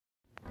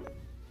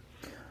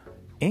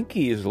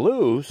Inky is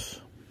loose.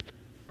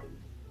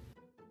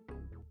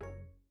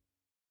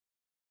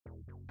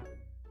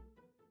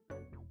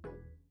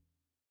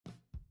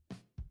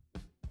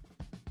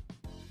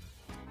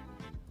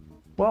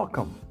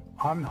 Welcome,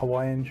 I'm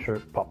Hawaiian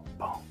Shirt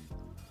Papa.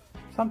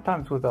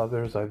 Sometimes with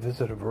others I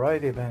visit a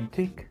variety of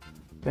antique,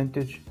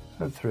 vintage,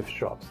 and thrift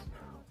shops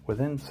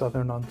within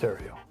southern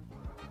Ontario.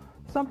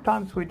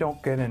 Sometimes we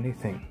don't get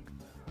anything.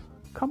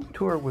 Come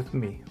tour with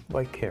me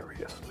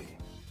vicariously.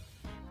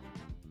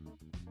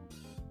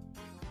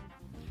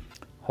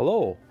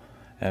 Hello,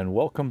 and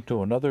welcome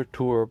to another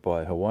tour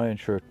by Hawaiian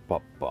Shirt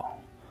Papa.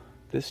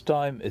 This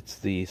time it's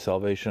the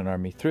Salvation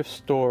Army thrift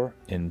store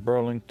in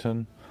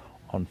Burlington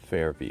on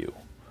Fairview.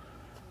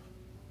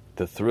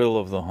 The thrill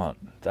of the hunt.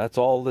 That's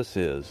all this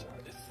is.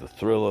 It's the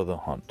thrill of the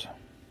hunt.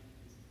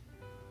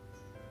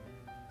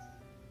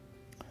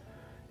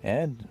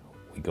 And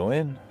we go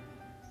in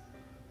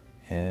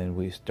and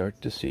we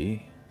start to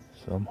see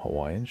some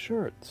Hawaiian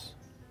shirts.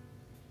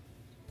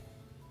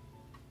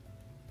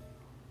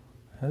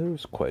 And there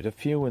was quite a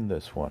few in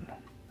this one.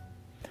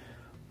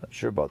 Not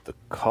sure about the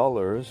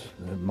colors.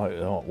 It might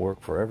not work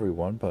for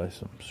everyone, but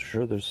I'm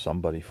sure there's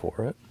somebody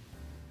for it.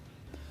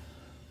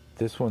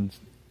 This one's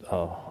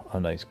a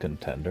nice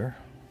contender.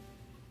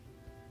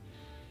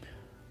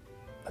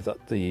 I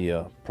thought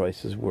the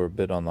prices were a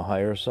bit on the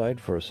higher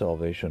side for a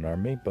Salvation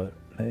Army, but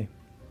hey,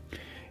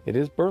 it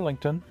is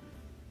Burlington.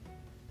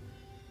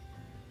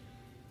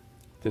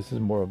 This is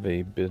more of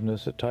a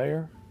business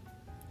attire.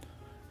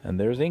 And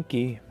there's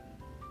Inky.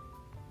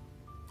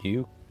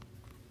 You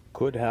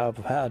could have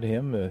had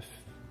him if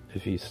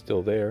he's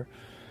still there.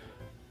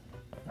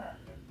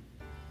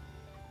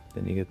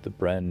 Then you get the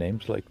brand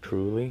names like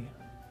Truly.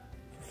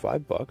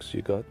 $5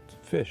 you got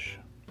fish.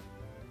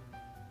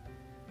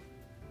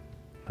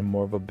 And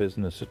more of a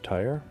business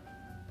attire,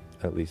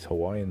 at least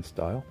Hawaiian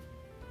style.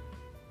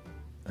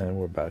 And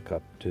we're back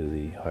up to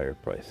the higher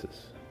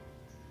prices.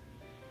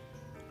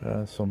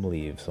 Some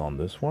leaves on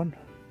this one.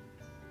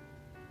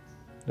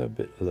 A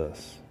bit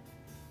less.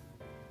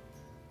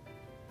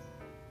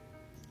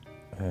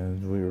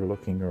 And we were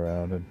looking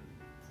around, and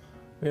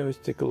we always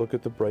take a look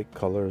at the bright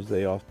colors.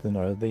 They often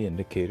are the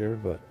indicator,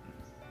 but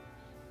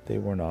they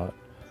were not.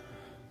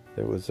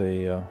 There was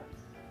a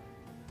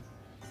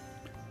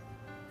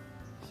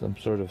some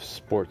sort of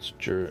sports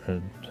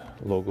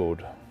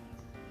logoed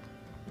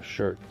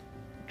shirt,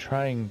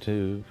 trying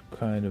to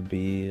kind of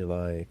be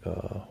like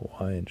a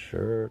Hawaiian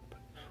shirt, but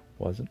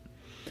wasn't.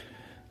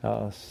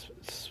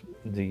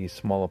 The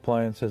small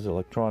appliances,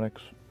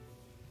 electronics,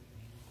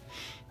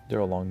 they're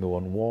along the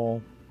one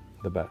wall.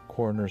 The back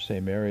corner,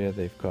 same area.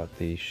 They've got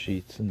the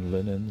sheets and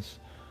linens,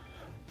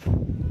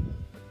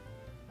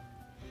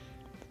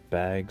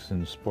 bags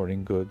and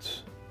sporting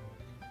goods,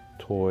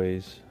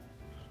 toys,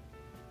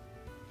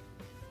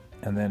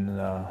 and then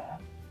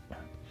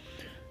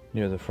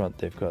near the front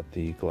they've got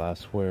the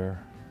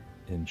glassware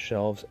in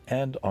shelves,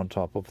 and on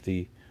top of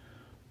the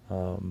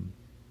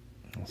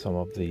some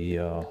of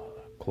the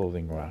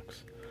clothing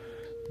racks.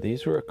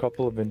 These were a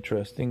couple of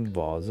interesting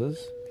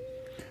vases.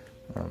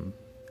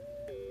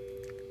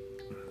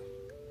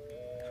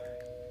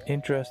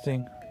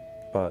 Interesting,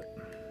 but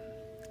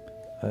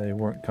they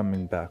weren't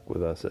coming back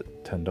with us at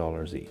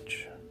 $10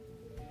 each.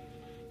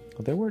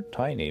 They weren't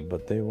tiny,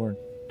 but they weren't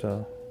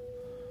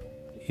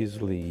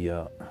easily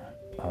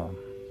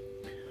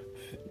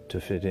to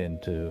fit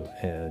into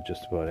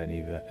just about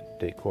any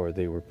decor.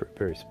 They were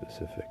very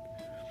specific.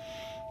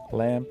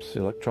 Lamps,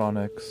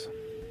 electronics,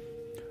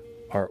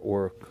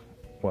 artwork,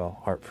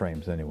 well, art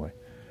frames anyway.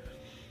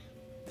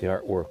 The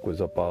artwork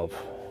was above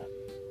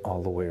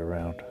all the way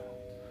around.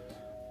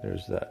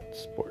 There's that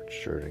sports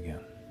shirt again.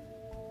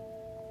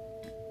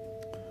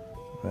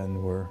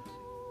 And we're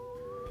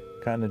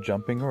kind of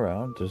jumping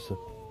around. There's a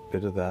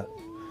bit of that.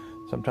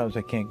 Sometimes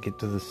I can't get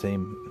to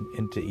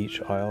into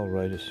each aisle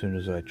right as soon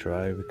as I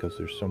try because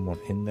there's someone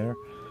in there.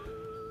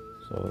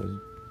 So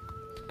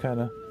it's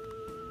kind of.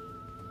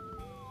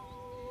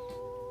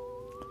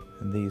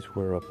 And these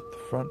were up at the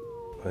front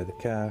by the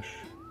cash.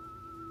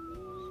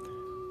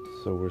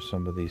 So were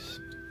some of these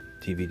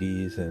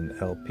DVDs and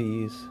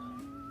LPs.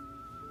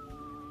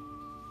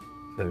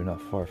 They're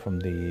not far from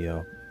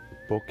the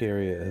book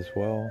area as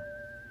well.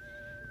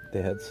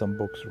 They had some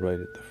books right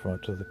at the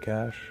front of the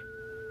cache,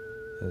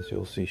 as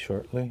you'll see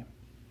shortly.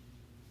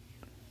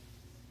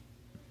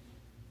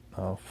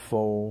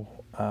 Faux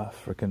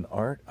African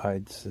art,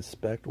 I'd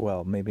suspect.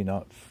 Well, maybe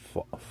not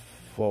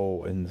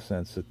faux in the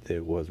sense that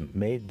it wasn't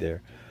made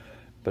there,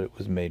 but it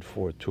was made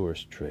for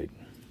tourist trade.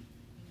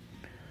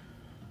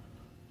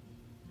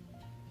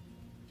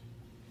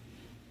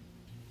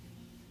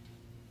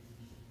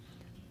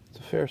 It's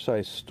a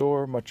fair-sized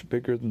store, much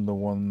bigger than the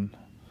one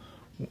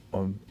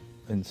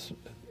in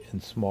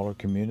smaller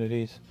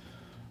communities.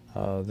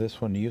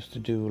 This one used to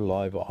do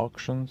live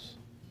auctions.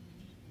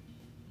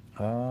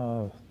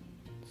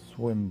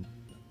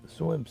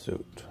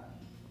 Swimsuit,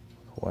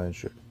 Hawaiian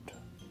shirt,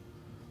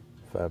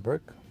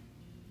 fabric,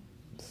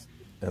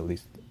 at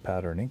least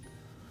patterning.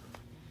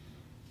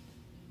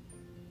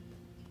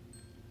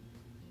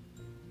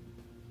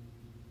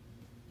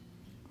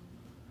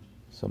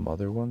 some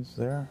other ones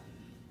there.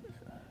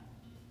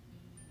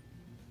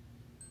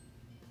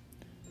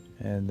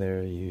 And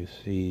there you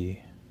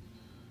see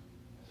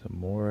some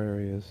more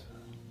areas.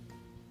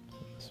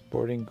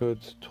 Sporting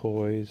goods,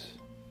 toys.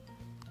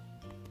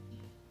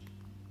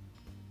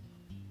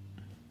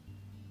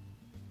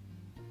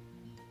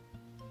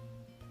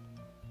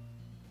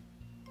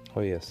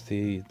 Oh yes,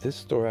 this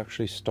store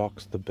actually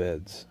stocks the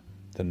beds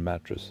than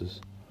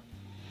mattresses.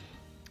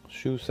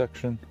 Shoe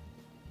section.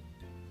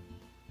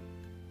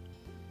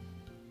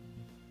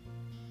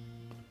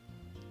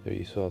 There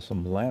you saw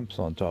some lamps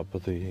on top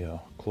of the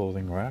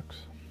clothing racks.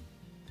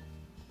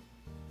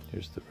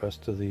 Here's the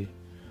rest of the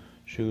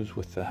shoes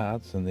with the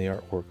hats and the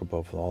artwork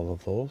above all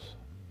of those.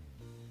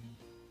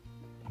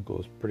 It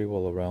goes pretty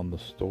well around the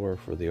store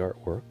for the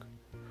artwork.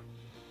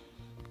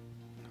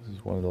 This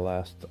is one of the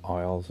last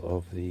aisles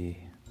of the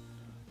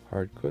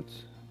hard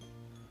goods.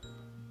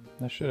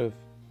 I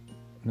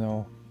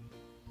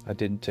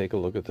didn't take a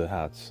look at the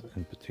hats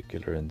in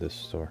particular in this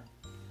store.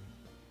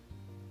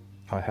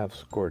 I have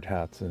scored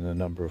hats in a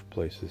number of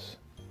places,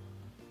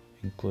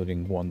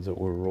 including ones that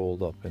were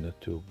rolled up in a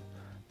tube.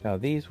 Now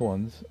these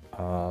ones,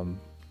 I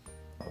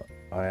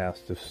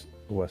asked if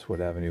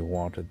Westwood Avenue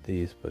wanted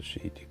these, but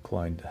she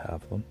declined to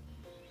have them.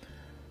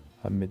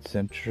 A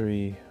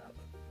mid-century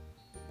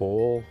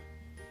bowl,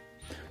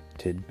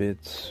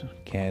 tidbits,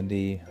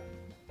 candy,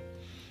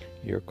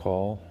 your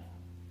call,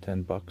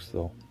 $10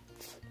 though.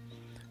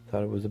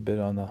 Thought it was a bit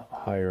on the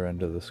higher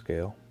end of the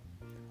scale.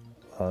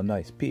 A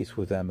nice piece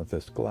with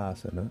amethyst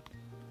glass in it.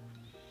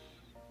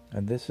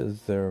 And this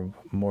is their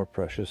more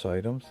precious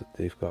items that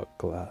they've got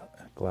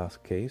glass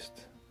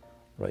cased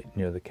right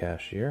near the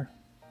cashier.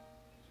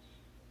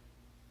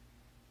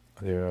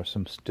 There are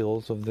some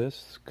stills of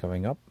this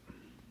coming up.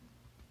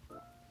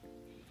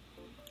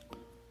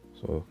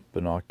 So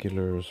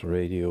binoculars,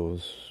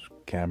 radios,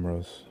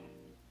 cameras.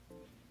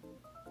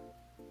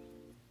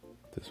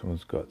 This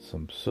one's got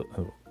some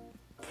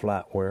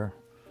flatware,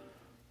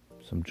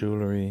 some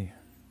jewelry,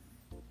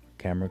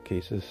 camera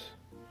cases,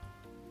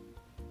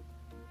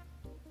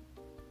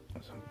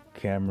 some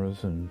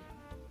cameras, and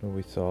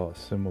we saw a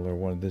similar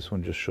one. This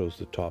one just shows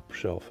the top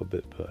shelf a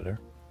bit better.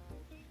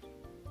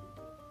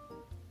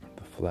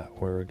 The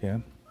flatware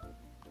again.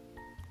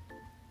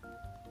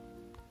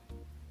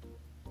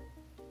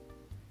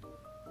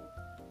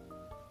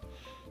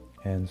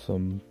 And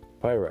some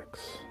Pyrex.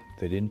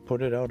 They didn't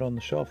put it out on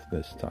the shelf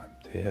this time.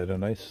 They had a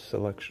nice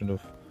selection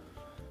of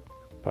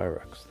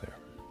Pyrex there.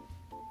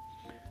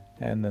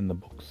 And then the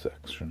book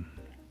section.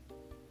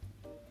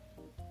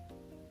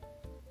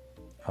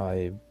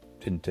 I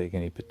didn't take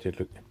any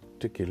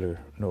particular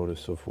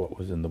notice of what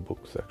was in the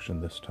book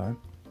section this time.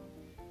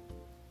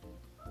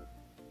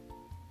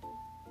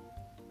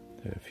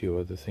 There are a few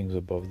other things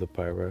above the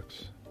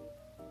Pyrex.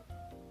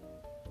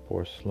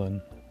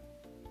 Porcelain,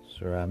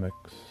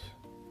 ceramics.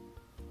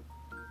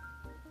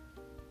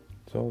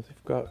 So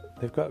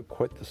they've got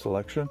quite the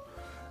selection,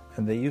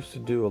 and they used to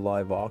do a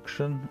live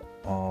auction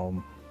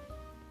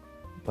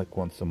like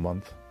once a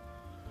month,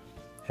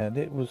 and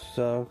it was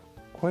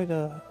quite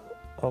a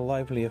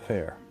lively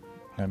affair,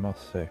 I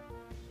must say.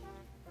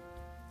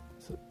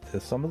 So,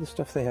 some of the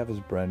stuff they have is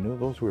brand new.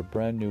 Those were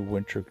brand new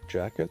winter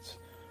jackets,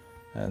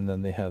 and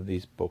then they have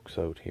these books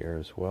out here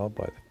as well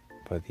by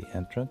the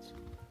entrance.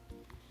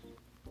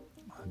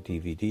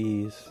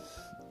 DVDs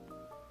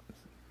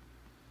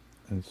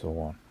and so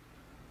on.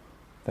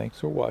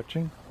 Thanks for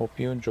watching. Hope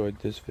you enjoyed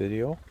this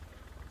video.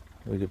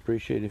 We'd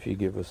appreciate if you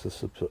give us a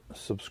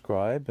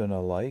subscribe and a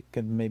like,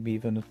 and maybe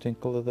even a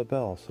tinkle of the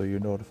bell so you're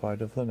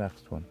notified of the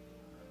next one.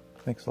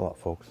 Thanks a lot,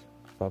 folks.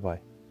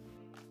 Bye-bye.